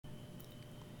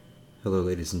Hello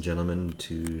ladies and gentlemen,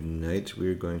 tonight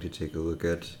we're going to take a look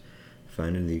at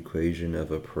finding the equation of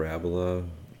a parabola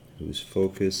whose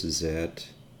focus is at,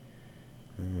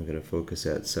 I'm going to focus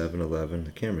at 711, the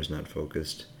camera's not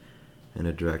focused, and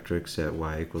a directrix at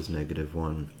y equals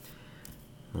 -1.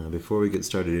 Before we get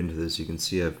started into this, you can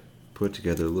see I've put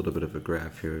together a little bit of a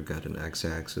graph here. We've got an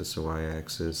x-axis, a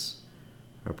y-axis,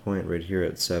 our point right here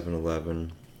at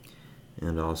 711,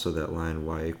 and also that line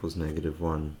y equals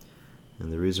 -1.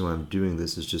 And the reason why I'm doing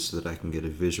this is just so that I can get a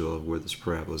visual of where this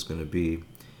parabola is going to be.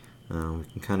 We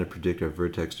can kind of predict our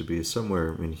vertex to be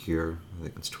somewhere in here. I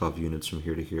think it's 12 units from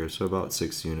here to here, so about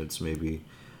 6 units, maybe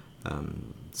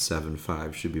 7,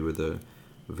 5 should be where the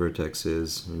vertex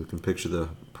is. And we can picture the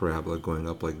parabola going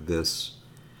up like this.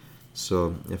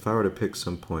 So if I were to pick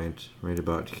some point right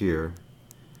about here,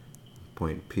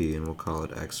 point P, and we'll call it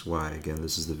xy. Again,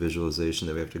 this is the visualization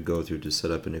that we have to go through to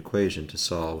set up an equation to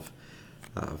solve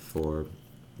for,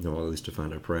 at least to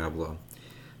find our parabola.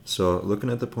 So looking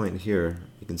at the point here,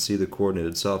 you can see the coordinate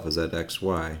itself is at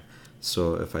xy.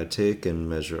 So if I take and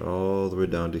measure all the way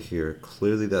down to here,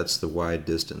 clearly that's the y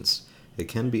distance. It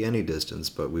can be any distance,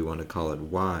 but we want to call it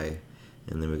y,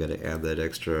 and then we got to add that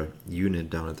extra unit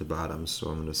down at the bottom. So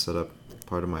I'm going to set up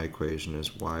part of my equation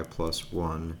as y plus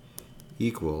 1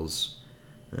 equals,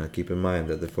 keep in mind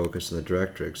that the focus and the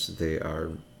directrix, they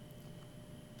are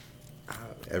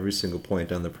every single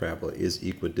point on the parabola is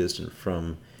equidistant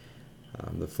from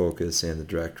the focus and the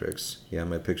directrix. Yeah,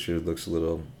 my picture looks a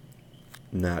little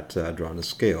not drawn to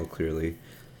scale clearly,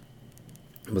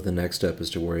 but the next step is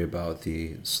to worry about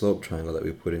the slope triangle that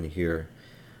we put in here.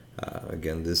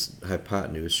 Again, this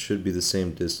hypotenuse should be the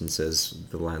same distance as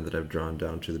the line that I've drawn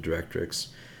down to the directrix.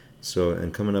 So, in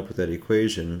coming up with that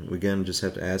equation, we again just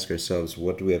have to ask ourselves,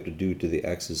 what do we have to do to the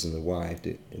x's and the y,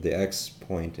 the x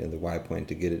point and the y point,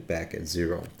 to get it back at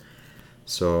 0?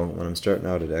 So when I'm starting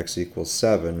out at x equals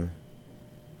 7,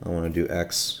 I want to do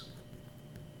x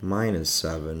minus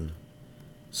 7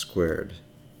 squared.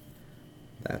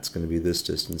 That's going to be this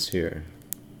distance here,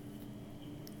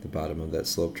 the bottom of that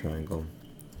slope triangle.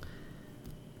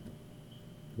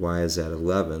 Y is at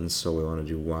 11, so we want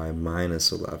to do y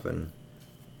minus 11.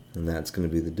 And that's going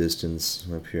to be the distance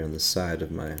up here on the side of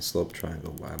my slope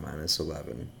triangle, y minus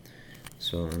 11.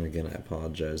 So, and again, I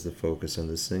apologize, the focus on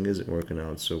this thing isn't working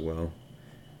out so well.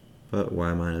 But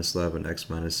y minus 11, x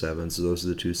minus 7, so those are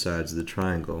the two sides of the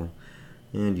triangle.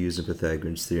 And using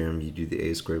Pythagorean's theorem, you do the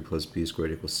a squared plus b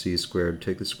squared equals c squared,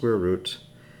 take the square root,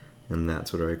 and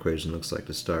that's what our equation looks like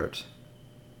to start.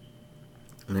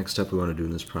 The next step we want to do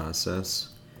in this process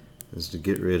is to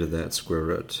get rid of that square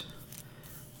root.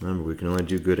 Remember, we can only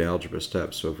do good algebra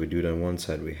steps, so if we do it on one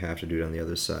side, we have to do it on the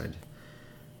other side.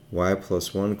 Y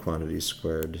plus 1 quantity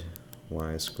squared,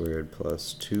 y squared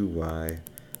plus 2y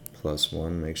plus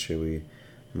 1. Make sure we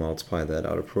multiply that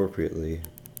out appropriately.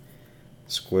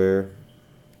 Square,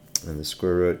 and the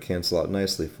square root cancel out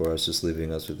nicely for us, just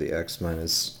leaving us with the x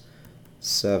minus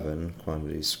 7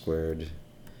 quantity squared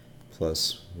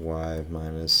plus y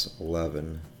minus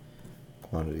 11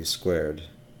 quantity squared.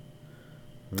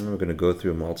 And we're going to go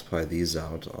through and multiply these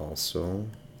out also.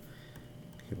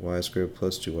 Okay, y squared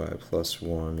plus 2y plus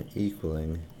 1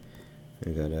 equaling,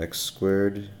 we got x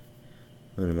squared.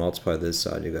 When we multiply this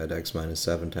side, you got x minus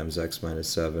 7 times x minus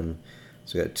 7.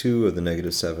 So we got 2 of the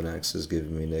negative 7x is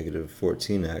giving me negative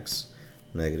 14x.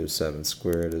 Negative 7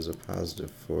 squared is a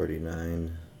positive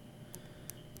 49.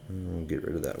 And we'll get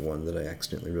rid of that 1 that I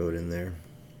accidentally wrote in there.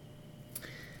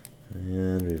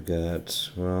 And we've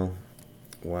got, well,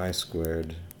 y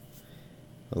squared,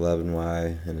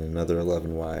 11y, and another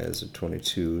 11y is a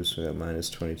 22, so we got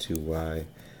minus 22y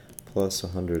plus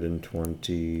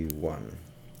 121.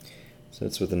 So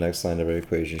that's what the next line of our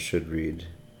equation should read.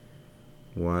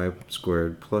 Y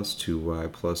squared plus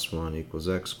 2y plus 1 equals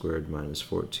x squared minus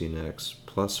 14x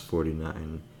plus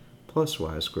 49 plus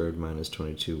y squared minus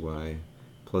 22y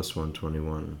plus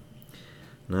 121.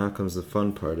 Now comes the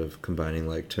fun part of combining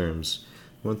like terms.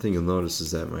 One thing you'll notice is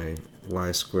that my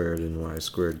y squared and y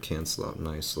squared cancel out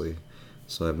nicely.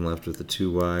 So I'm left with the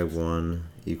 2y, 1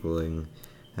 equaling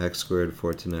x squared,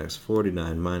 14x,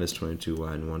 49 minus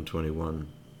 22y, and 121.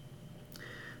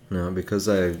 Now, because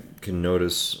I can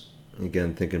notice,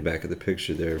 again, thinking back at the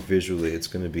picture there, visually it's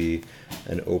going to be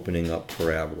an opening up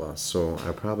parabola. So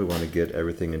I probably want to get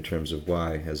everything in terms of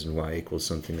y, as in y equals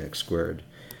something x squared.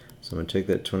 So I'm going to take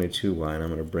that 22y and I'm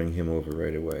going to bring him over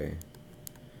right away.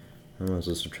 I might as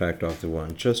well subtract off the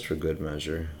 1 just for good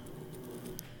measure.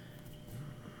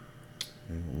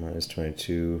 Minus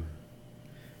 22,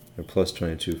 or plus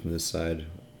 22 from this side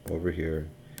over here,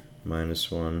 minus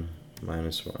 1,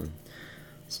 minus 1.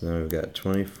 So now we've got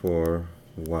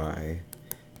 24y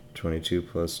 22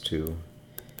 plus 2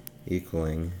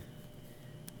 equaling,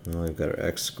 well, we've got our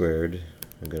x squared,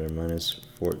 we've got our minus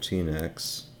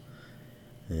 14x,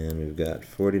 and we've got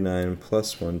 49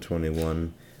 plus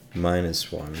 121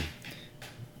 minus 1.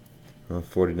 Well,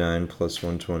 49 plus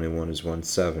 121 is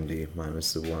 170,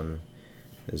 minus the 1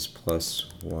 is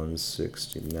plus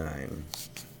 169.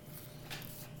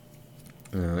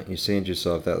 Now, you're saying to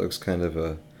yourself, that looks kind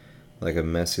of like a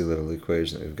messy little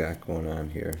equation that we've got going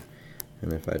on here.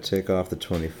 And if I take off the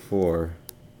 24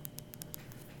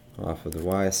 off of the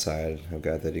y side, I've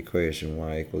got that equation,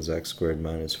 y equals x squared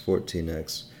minus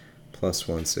 14x plus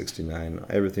 169,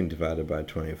 everything divided by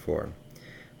 24.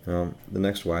 Now, the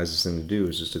next wisest thing to do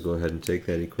is just to go ahead and take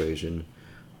that equation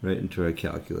right into our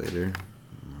calculator.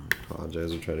 I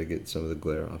apologize, I'll try to get some of the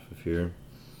glare off of here.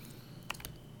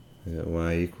 I got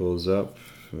y equals up,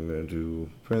 I'm going to do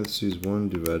parentheses 1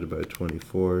 divided by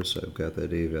 24, so I've got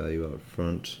that a value out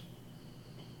front.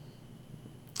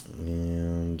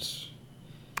 And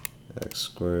x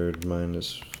squared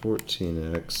minus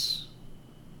 14x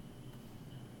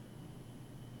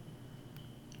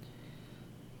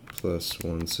plus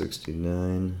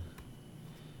 169.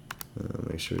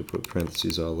 Make sure we put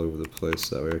parentheses all over the place,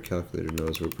 so that way our calculator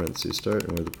knows where parentheses start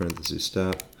and where the parentheses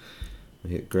stop.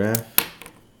 We hit graph,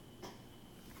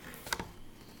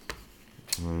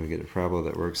 and we get a parabola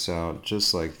that works out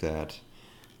just like that.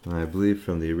 And I believe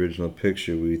from the original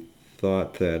picture we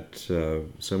thought that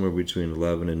somewhere between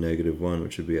 11 and -1,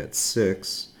 which would be at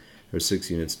 6, or 6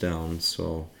 units down,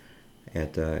 so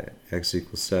at x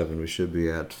equals 7, we should be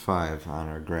at 5 on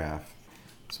our graph.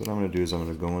 So what I'm going to do is I'm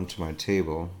going to go into my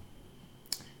table,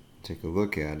 take a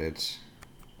look at it,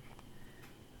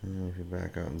 and if you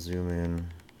back out and zoom in,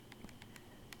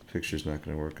 the picture's not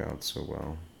going to work out so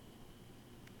well.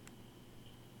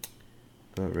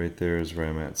 But right there is where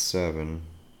I'm at 7,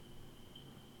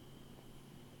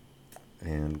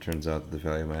 and it turns out that the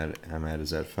value I'm at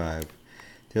is at 5.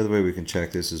 The other way we can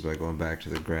check this is by going back to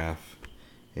the graph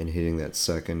and hitting that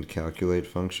second calculate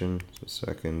function. So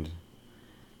second,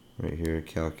 right here,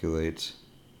 calculate.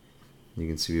 You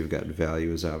can see we've got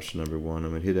value as option number 1.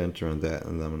 I'm going to hit enter on that,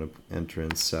 and then I'm going to enter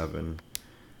in 7.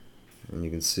 And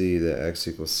you can see that x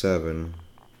equals 7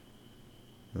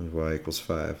 and y equals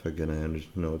 5. Again,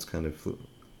 I know it's kind of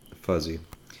fuzzy.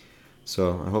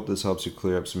 So I hope this helps you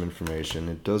clear up some information.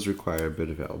 It does require a bit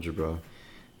of algebra.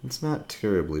 It's not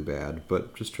terribly bad,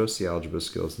 but just trust the algebra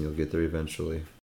skills and you'll get there eventually.